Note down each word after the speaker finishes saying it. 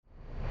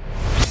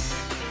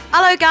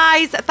Hello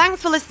guys,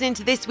 thanks for listening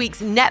to this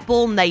week's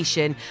Netball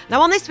Nation.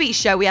 Now on this week's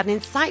show we had an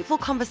insightful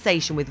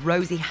conversation with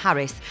Rosie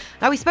Harris.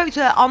 Now we spoke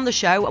to her on the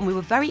show and we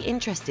were very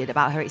interested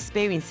about her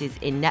experiences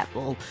in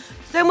netball.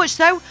 So much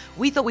so,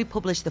 we thought we'd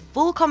publish the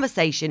full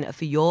conversation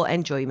for your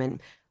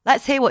enjoyment.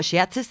 Let's hear what she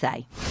had to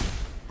say.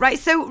 Right,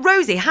 so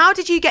Rosie, how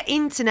did you get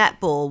into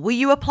netball? Were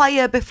you a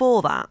player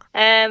before that?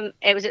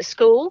 It was at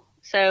school.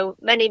 So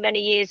many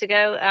years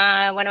ago,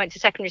 when I went to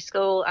secondary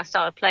school, I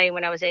started playing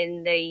when I was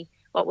in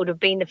what would have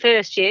been the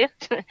first year.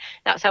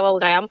 That's how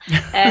old I am. So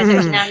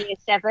it's now year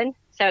 7.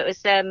 So it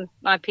was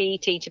my PE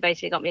teacher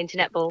basically got me into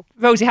netball.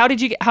 Rosie, how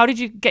did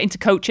you get into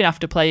coaching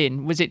after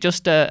playing? Was it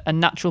just a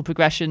natural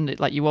progression,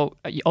 like you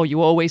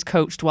always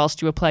coached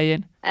whilst you were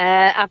playing?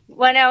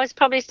 When I was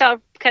probably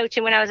started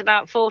coaching when I was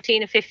about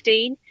 14 or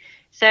 15.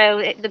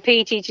 So the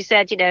PE teacher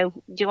said, do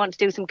you want to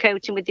do some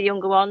coaching with the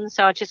younger ones?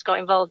 So I just got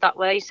involved that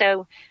way.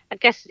 So I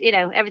guess,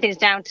 everything's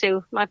down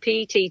to my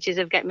PE teachers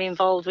of getting me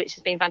involved, which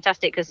has been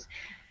fantastic because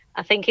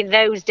I think in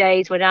those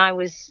days when I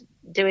was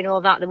doing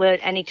all that, there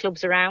weren't any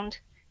clubs around.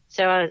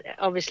 So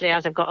obviously,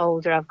 as I've got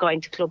older, I've got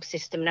into club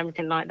system and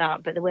everything like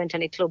that, but there weren't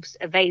any clubs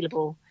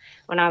available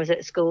when I was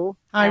at school.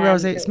 Hi,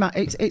 Rosie.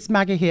 It's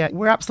Maggie here.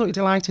 We're absolutely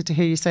delighted to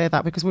hear you say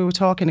that because we were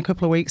talking a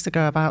couple of weeks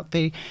ago about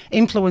the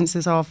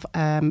influences of,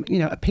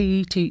 a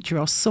PE teacher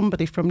or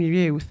somebody from your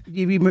youth.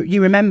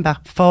 You remember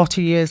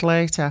 40 years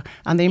later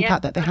and the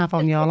impact that they have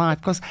on your life,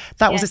 because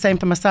that was the same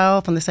for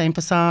myself and the same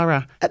for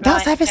Sarah.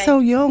 That's ever so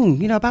young.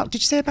 Did you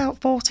say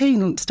about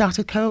 14 and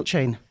started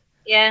coaching?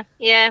 Yeah.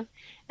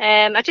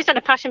 I just had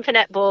a passion for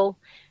netball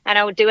and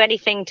I would do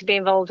anything to be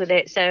involved with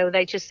it. So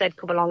they just said,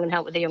 come along and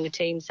help with the younger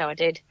team. So I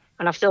did.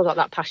 And I've still got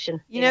that passion.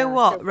 You know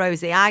what,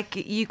 Rosie?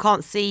 You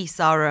can't see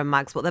Sarah and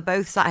Mags, but they're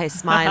both sat here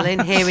smiling,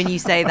 hearing you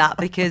say that,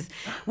 because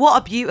what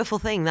a beautiful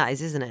thing that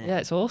is, isn't it? Yeah,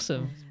 it's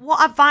awesome.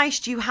 What advice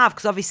do you have?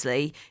 Because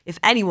obviously, if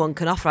anyone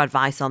can offer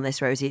advice on this,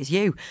 Rosie, it's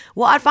you.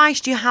 What advice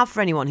do you have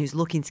for anyone who's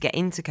looking to get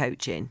into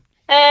coaching?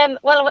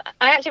 Well,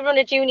 I actually run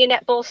a junior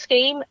netball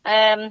scheme,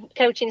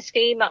 coaching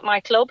scheme at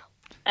my club.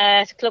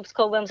 The club's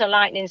called Wilmslow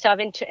Lightning, so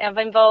I've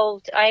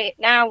involved.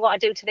 Now what I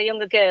do to the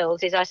younger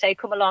girls is I say,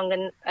 come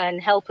along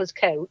and help us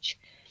coach.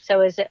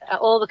 So as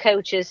all the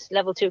coaches,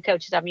 level 2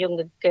 coaches, have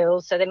younger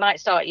girls, so they might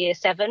start at year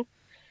 7,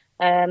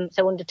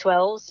 so under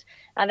 12s,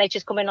 and they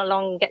just come in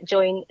along,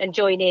 join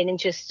in, and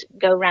just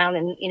go around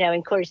and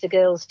encourage the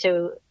girls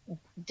to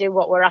do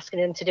what we're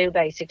asking them to do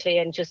basically,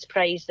 and just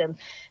praise them.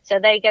 So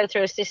they go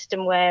through a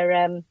system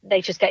where they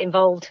just get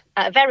involved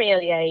at a very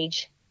early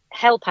age,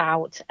 help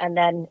out, and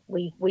then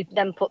we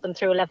then put them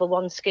through a level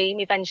 1 scheme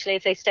eventually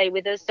if they stay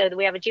with us. So that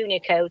we have a junior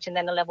coach and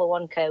then a level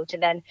 1 coach,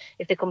 and then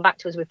if they come back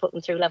to us we put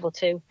them through level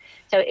 2.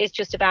 So it's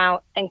just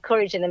about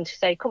encouraging them to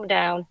say, come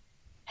down,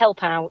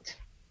 help out,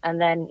 and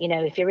then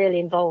if you're really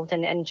involved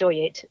and enjoy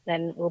it,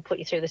 then we'll put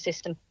you through the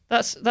system.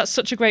 That's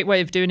such a great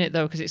way of doing it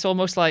though, because it's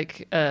almost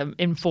like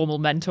informal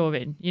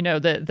mentoring.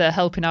 They're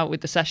helping out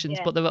with the sessions,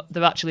 but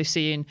they're actually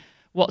seeing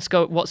what's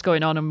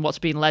going on and what's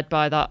being led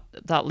by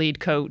that lead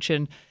coach,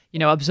 and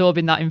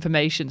absorbing that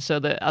information so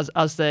that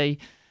as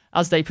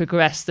they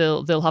progress,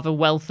 they'll have a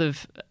wealth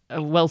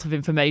of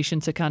information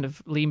to kind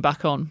of lean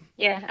back on.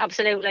 Yeah,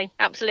 absolutely.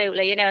 And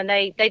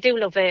they do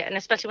love it, and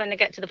especially when they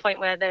get to the point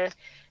where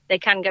they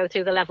can go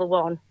through the level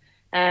 1,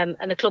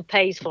 and the club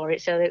pays for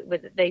it. So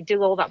they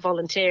do all that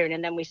volunteering,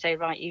 and then we say,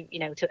 right,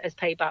 as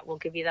payback, we'll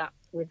give you that.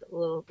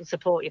 We'll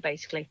support you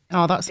basically.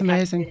 Oh, that's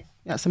amazing.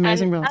 That's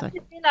amazing, Rosie. I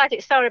just realised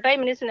it's Sarah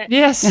Bayman, isn't it?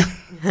 Yes.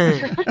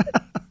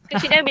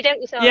 Because you know me, don't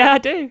you, Sarah? Yeah, I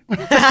do.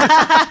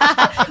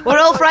 We're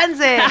all friends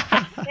here.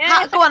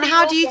 Yeah, Go on,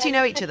 how do you two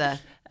know each other?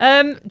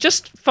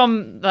 Just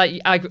from,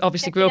 I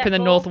obviously grew up in the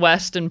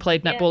Northwest and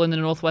played netball in the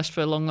Northwest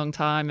for a long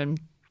time, and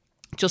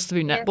just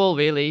through netball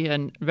really.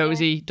 And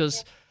Rosie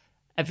does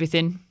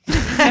everything: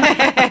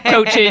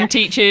 coaching,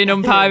 teaching,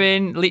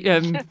 umpiring,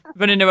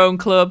 running her own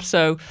club.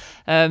 So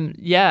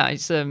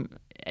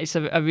it's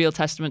a real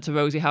testament to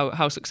Rosie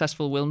how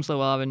successful Wilmslow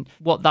are, and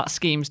what that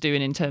scheme's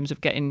doing in terms of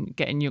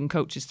getting young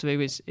coaches through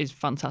is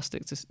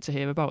fantastic to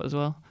hear about as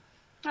well.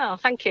 Oh,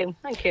 thank you.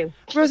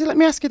 Rosie, let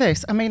me ask you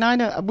this. I mean, I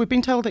know we've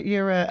been told that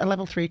you're a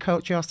level 3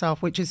 coach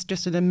yourself, which is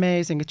just an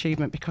amazing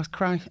achievement because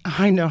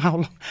I know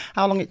how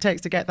long it takes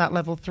to get that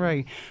level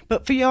 3.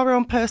 But for your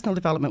own personal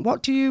development,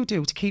 what do you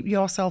do to keep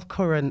yourself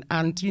current?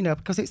 And,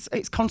 because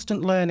it's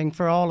constant learning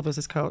for all of us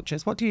as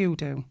coaches. What do you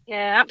do?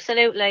 Yeah,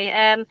 absolutely.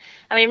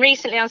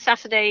 Recently on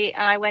Saturday,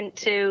 I went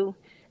to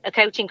a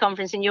coaching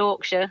conference in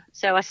Yorkshire,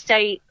 so I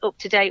stay up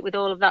to date with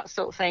all of that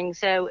sort of thing.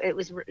 So it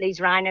was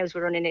Leeds Rhinos were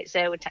running it,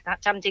 so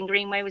Tamdin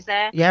Greenway was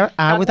there. Yeah,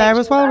 I was there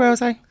as well,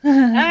 Rosie. Oh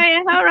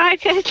yeah, all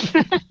right, good.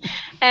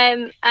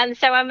 And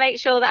so I make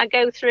sure that I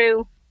go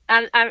through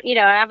and I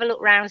have a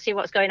look around, see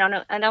what's going on.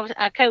 And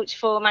I coach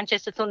for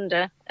Manchester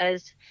Thunder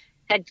as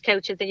head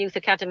coach of the youth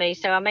academy,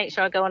 so I make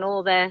sure I go on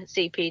all their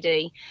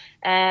CPD,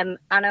 and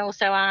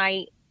also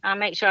I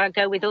make sure I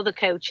go with other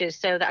coaches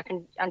so that I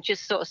can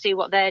just sort of see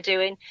what they're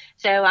doing.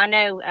 So I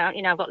know,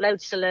 I've got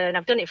loads to learn.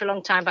 I've done it for a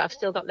long time, but I've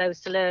still got loads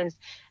to learn.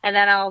 And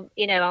then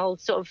I'll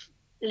sort of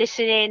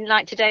listening.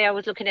 Like today, I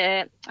was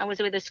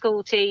with a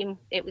school team.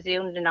 It was the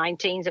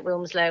under-19s at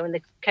Wilmslow, and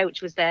the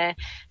coach was there.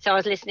 So I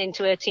was listening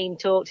to her team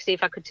talk to see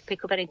if I could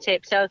pick up any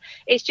tips. So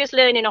it's just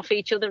learning off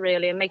each other,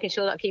 really, and making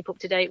sure that I keep up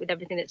to date with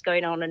everything that's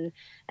going on,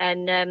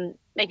 and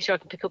making sure I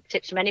can pick up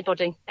tips from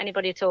anybody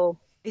at all.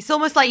 It's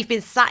almost like you've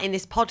been sat in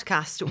this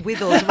podcast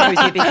with us,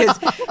 Rosie, because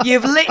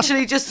you've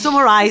literally just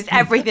summarised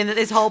everything that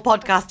this whole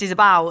podcast is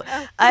about.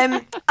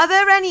 Are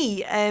there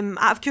any,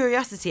 out of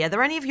curiosity, are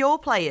there any of your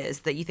players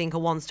that you think are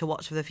ones to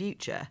watch for the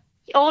future?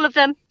 All of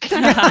them.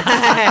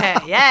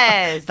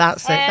 Yes.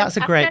 That's it. That's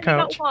a great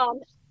coach.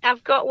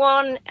 I've got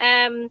one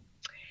in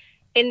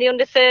the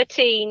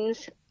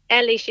under-13s.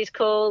 Ellie, she's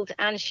called,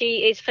 and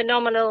she is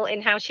phenomenal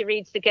in how she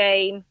reads the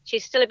game.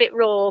 She's still a bit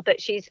raw, but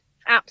she's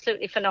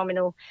absolutely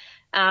phenomenal.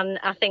 And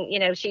I think,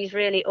 she's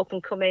really up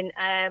and coming.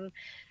 And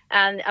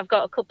I've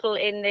got a couple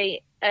in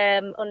the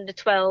under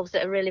 12s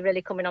that are really,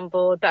 really coming on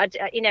board. But,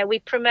 we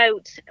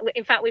promote,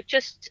 in fact,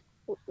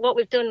 what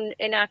we've done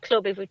in our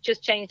club is we've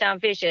just changed our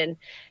vision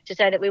to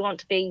say that we want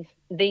to be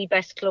the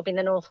best club in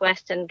the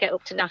Northwest and get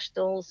up to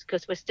nationals,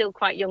 because we're still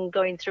quite young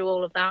going through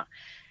all of that.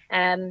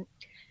 And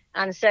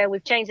so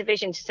we've changed the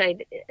vision to say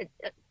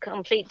a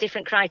complete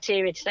different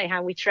criteria to say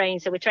how we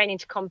train. So we're training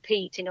to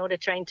compete in order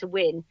to train to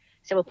win.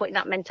 So we're putting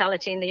that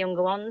mentality in the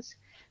younger ones.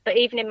 But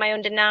even in my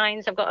under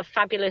 9s, I've got a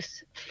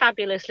fabulous,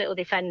 fabulous little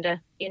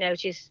defender.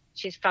 She's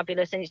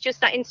fabulous. And it's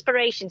just that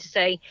inspiration to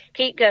say,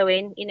 keep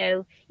going.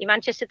 Your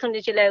Manchester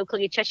Thunder's your local,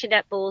 your Cheshire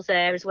Netball's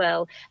there as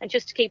well. And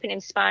just keeping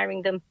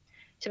inspiring them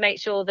to make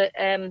sure that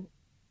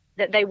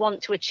that they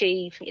want to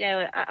achieve.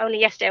 Only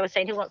yesterday I was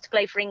saying, who wants to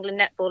play for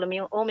England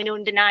netball? All my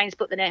under 9s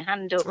put their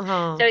hand up.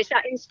 Uh-huh. So it's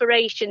that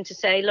inspiration to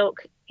say,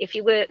 look, if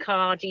you work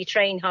hard, you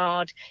train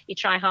hard, you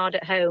try hard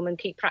at home and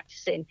keep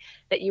practicing,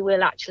 that you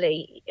will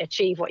actually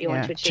achieve what you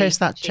want to achieve.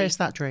 Chase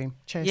that dream.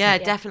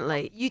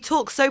 Definitely. You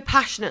talk so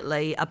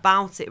passionately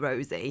about it,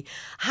 Rosie.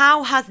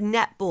 How has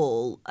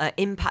netball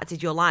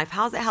impacted your life?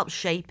 How has it helped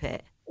shape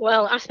it?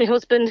 Well, ask my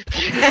husband.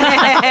 Do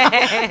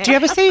you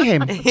ever see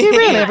him? Do you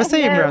really ever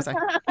see him, Rosie?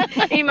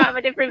 He might have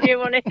a different view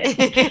on it.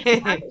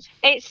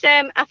 It's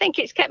I think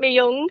it's kept me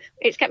young.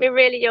 It's kept me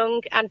really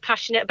young and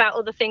passionate about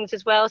other things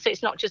as well. So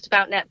it's not just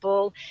about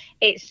netball.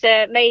 It's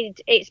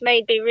made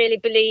me really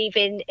believe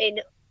in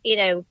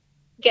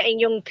getting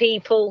young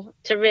people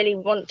to really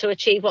want to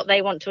achieve what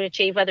they want to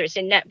achieve, whether it's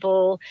in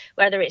netball,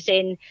 whether it's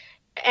in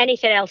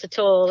anything else at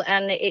all.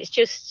 And it's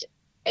just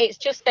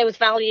those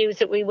values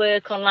that we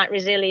work on, like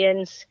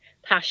resilience,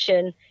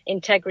 passion,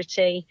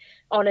 integrity,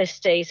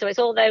 honesty. So it's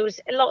all those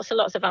lots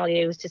of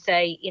values to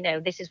say,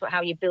 this is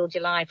how you build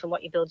your life and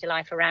what you build your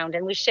life around.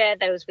 And we share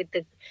those with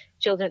the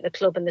children at the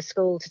club and the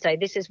school to say,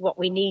 this is what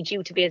we need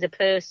you to be as a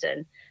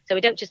person. So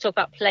we don't just talk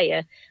about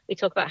player, we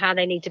talk about how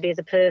they need to be as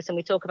a person.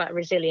 We talk about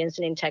resilience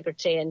and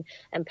integrity and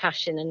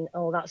passion and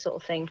all that sort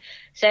of thing.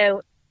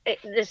 So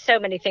there's so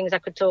many things I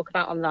could talk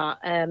about on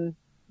that.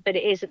 But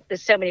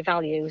there's so many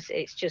values.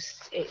 It's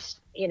just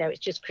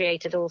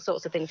created all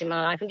sorts of things in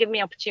my life and given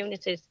me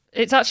opportunities.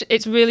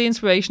 It's really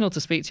inspirational to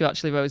speak to you,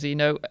 actually, Rosie.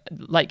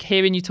 Like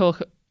hearing you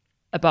talk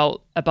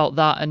about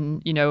that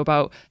and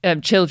about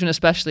children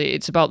especially.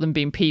 It's about them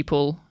being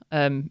people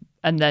and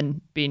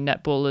then being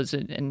netballers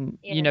and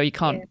you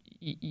can't.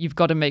 You've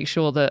got to make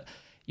sure that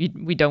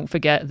we don't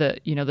forget that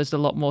there's a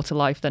lot more to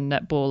life than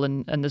netball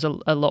and there's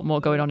a lot more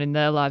going on in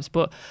their lives.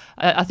 But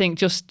I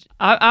think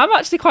I'm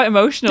actually quite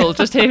emotional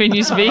just hearing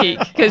you speak,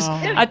 because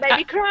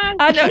I cry.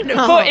 I know,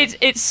 but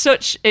it's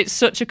such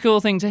a cool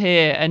thing to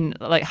hear, and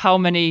like how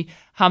many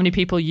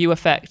people you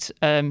affect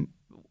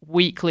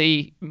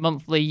weekly,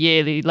 monthly,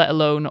 yearly, let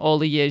alone all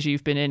the years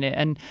you've been in it.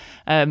 And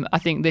I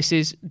think this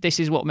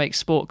is what makes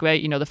sport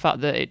great. The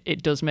fact that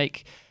it does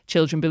make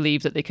children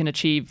believe that they can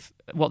achieve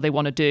what they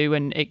want to do,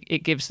 and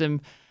it gives them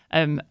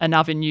an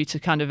avenue to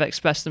kind of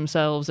express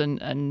themselves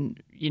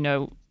and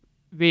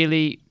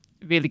really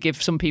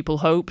give some people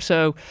hope.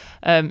 So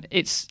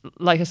it's,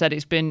 like I said,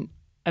 it's been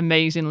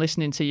amazing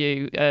listening to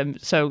you.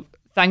 So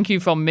thank you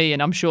from me,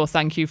 and I'm sure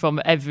thank you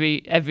from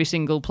every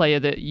single player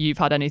that you've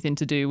had anything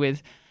to do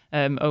with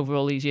over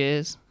all these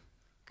years.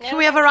 Can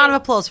we have a round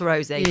of applause for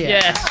Rosie?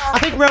 Yes. I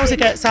think Rosie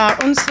gets our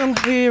Unsung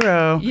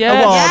Hero Award,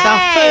 Yes.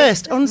 our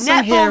first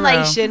Unsung Hero. Netball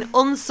Nation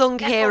Unsung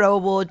Hero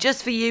Award,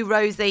 just for you,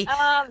 Rosie.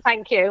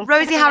 Thank you.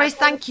 Rosie Harris,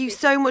 thank you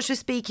so much for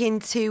speaking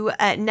to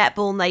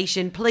Netball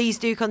Nation. Please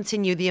do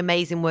continue the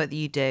amazing work that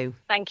you do.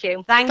 Thank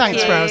you.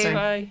 Thanks, Rosie.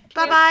 Bye.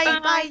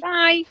 Bye-bye.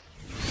 Bye.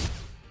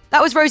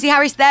 That was Rosie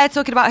Harris there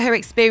talking about her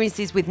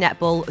experiences with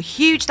netball.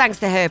 Huge thanks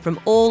to her from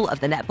all of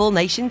the Netball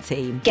Nation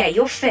team. Get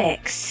your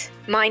fix.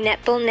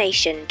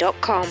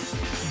 mynetballnation.com